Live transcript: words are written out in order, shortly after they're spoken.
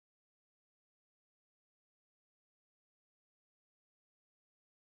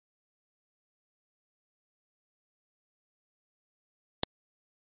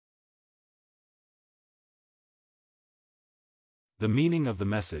The Meaning of the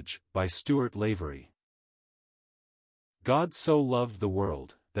Message, by Stewart, Lavery. God so loved the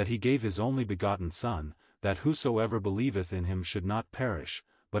world, that he gave his only begotten Son, that whosoever believeth in him should not perish,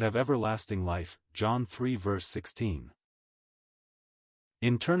 but have everlasting life. John 3 verse 16.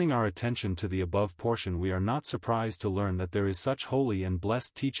 In turning our attention to the above portion, we are not surprised to learn that there is such holy and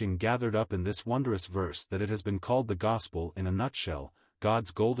blessed teaching gathered up in this wondrous verse that it has been called the Gospel in a nutshell, God's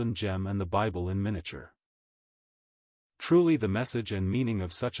golden gem and the Bible in miniature. Truly, the message and meaning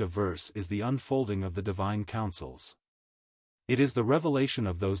of such a verse is the unfolding of the divine counsels. It is the revelation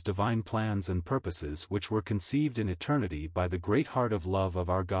of those divine plans and purposes which were conceived in eternity by the great heart of love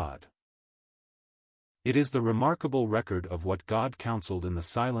of our God. It is the remarkable record of what God counseled in the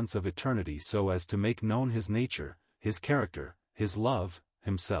silence of eternity so as to make known his nature, his character, his love,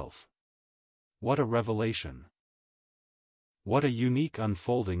 himself. What a revelation! What a unique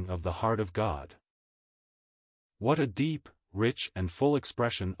unfolding of the heart of God! What a deep, rich and full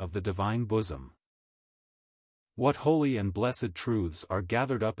expression of the divine bosom! What holy and blessed truths are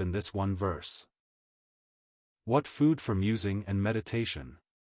gathered up in this one verse! What food for musing and meditation!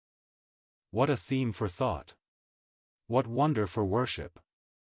 What a theme for thought! What wonder for worship!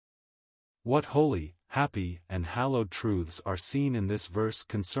 What holy, happy and hallowed truths are seen in this verse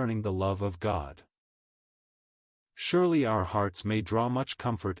concerning the love of God! Surely our hearts may draw much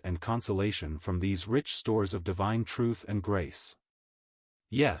comfort and consolation from these rich stores of divine truth and grace.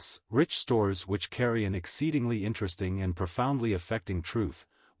 Yes, rich stores which carry an exceedingly interesting and profoundly affecting truth,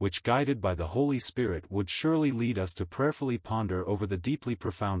 which guided by the Holy Spirit would surely lead us to prayerfully ponder over the deeply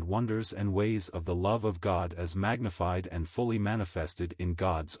profound wonders and ways of the love of God as magnified and fully manifested in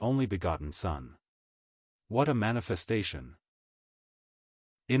God's only begotten Son. What a manifestation!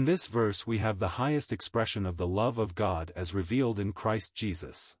 In this verse we have the highest expression of the love of God as revealed in Christ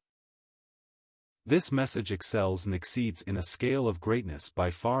Jesus. This message excels and exceeds in a scale of greatness by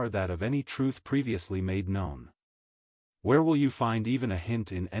far that of any truth previously made known. Where will you find even a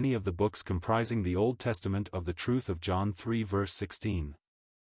hint in any of the books comprising the Old Testament of the truth of John 3 verse 16?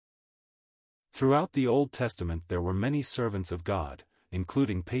 Throughout the Old Testament there were many servants of God,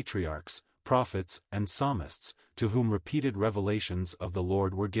 including patriarchs, prophets, and psalmists, to whom repeated revelations of the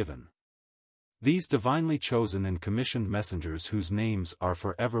Lord were given. These divinely chosen and commissioned messengers whose names are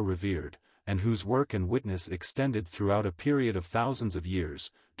forever revered, and whose work and witness extended throughout a period of thousands of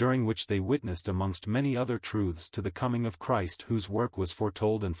years, during which they witnessed amongst many other truths to the coming of Christ, whose work was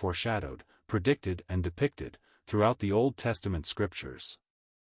foretold and foreshadowed, predicted and depicted, throughout the Old Testament scriptures.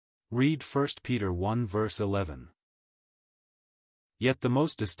 Read 1 Peter 1 verse 11. Yet the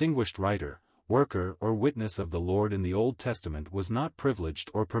most distinguished writer, worker or witness of the Lord in the Old Testament was not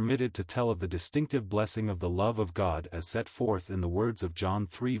privileged or permitted to tell of the distinctive blessing of the love of God as set forth in the words of John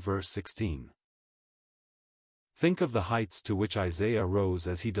 3 verse 16. Think of the heights to which Isaiah rose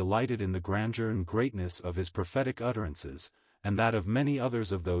as he delighted in the grandeur and greatness of his prophetic utterances, and that of many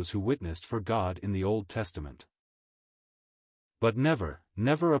others of those who witnessed for God in the Old Testament. But never,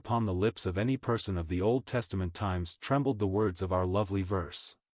 never upon the lips of any person of the Old Testament times trembled the words of our lovely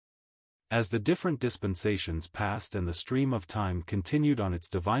verse. As the different dispensations passed and the stream of time continued on its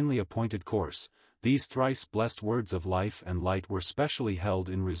divinely appointed course, these thrice blessed words of life and light were specially held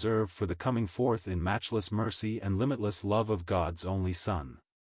in reserve for the coming forth in matchless mercy and limitless love of God's only Son.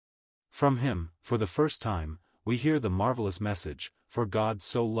 From him, for the first time, we hear the marvelous message, "For God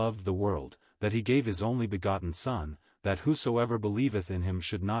so loved the world, that he gave his only begotten Son, that whosoever believeth in him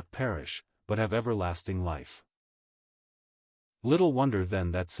should not perish, but have everlasting life." Little wonder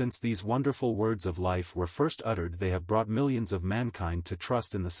then that since these wonderful words of life were first uttered they have brought millions of mankind to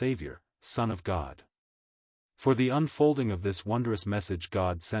trust in the Savior, Son of God. For the unfolding of this wondrous message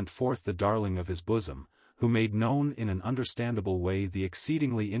God sent forth the darling of his bosom, who made known in an understandable way the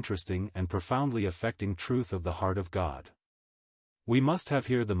exceedingly interesting and profoundly affecting truth of the heart of God. We must have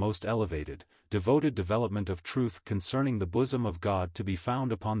here the most elevated, devoted development of truth concerning the bosom of God to be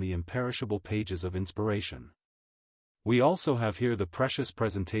found upon the imperishable pages of inspiration. We also have here the precious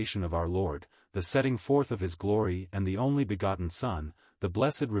presentation of our Lord, the setting forth of his glory and the only begotten Son, the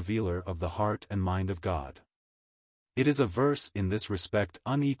blessed revealer of the heart and mind of God. It is a verse in this respect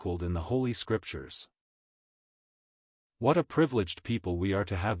unequaled in the Holy Scriptures. What a privileged people we are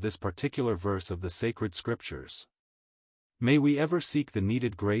to have this particular verse of the sacred Scriptures. May we ever seek the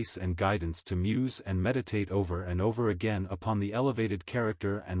needed grace and guidance to muse and meditate over and over again upon the elevated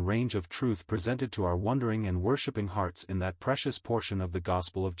character and range of truth presented to our wondering and worshipping hearts in that precious portion of the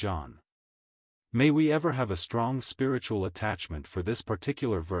Gospel of John. May we ever have a strong spiritual attachment for this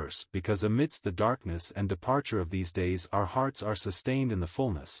particular verse, because amidst the darkness and departure of these days our hearts are sustained in the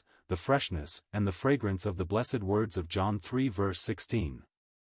fullness, the freshness and the fragrance of the blessed words of John 3 verse 16.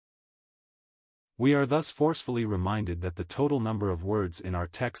 We are thus forcefully reminded that the total number of words in our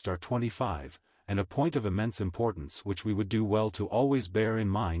text are 25, and a point of immense importance which we would do well to always bear in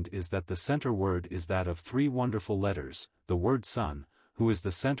mind is that the center word is that of three wonderful letters, the word Son, who is the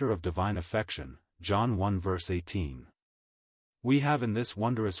center of divine affection, John 1 verse 18. We have in this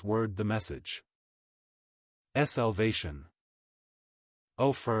wondrous word the message. Salvation.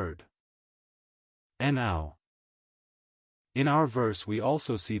 Offered. And now. In our verse we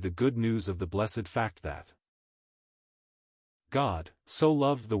also see the good news of the blessed fact that God so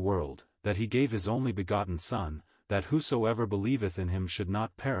loved the world, that he gave his only begotten Son, that whosoever believeth in him should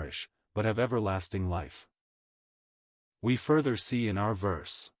not perish, but have everlasting life. We further see in our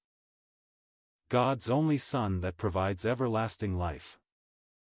verse God's only Son that provides everlasting life.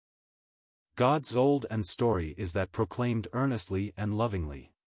 God's old and story is that proclaimed earnestly and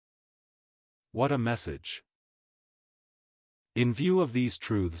lovingly. What a message! In view of these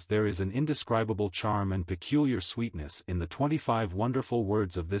truths, there is an indescribable charm and peculiar sweetness in the 25 wonderful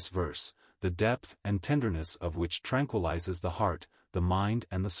words of this verse, the depth and tenderness of which tranquilizes the heart, the mind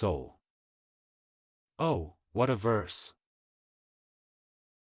and the soul. Oh, what a verse!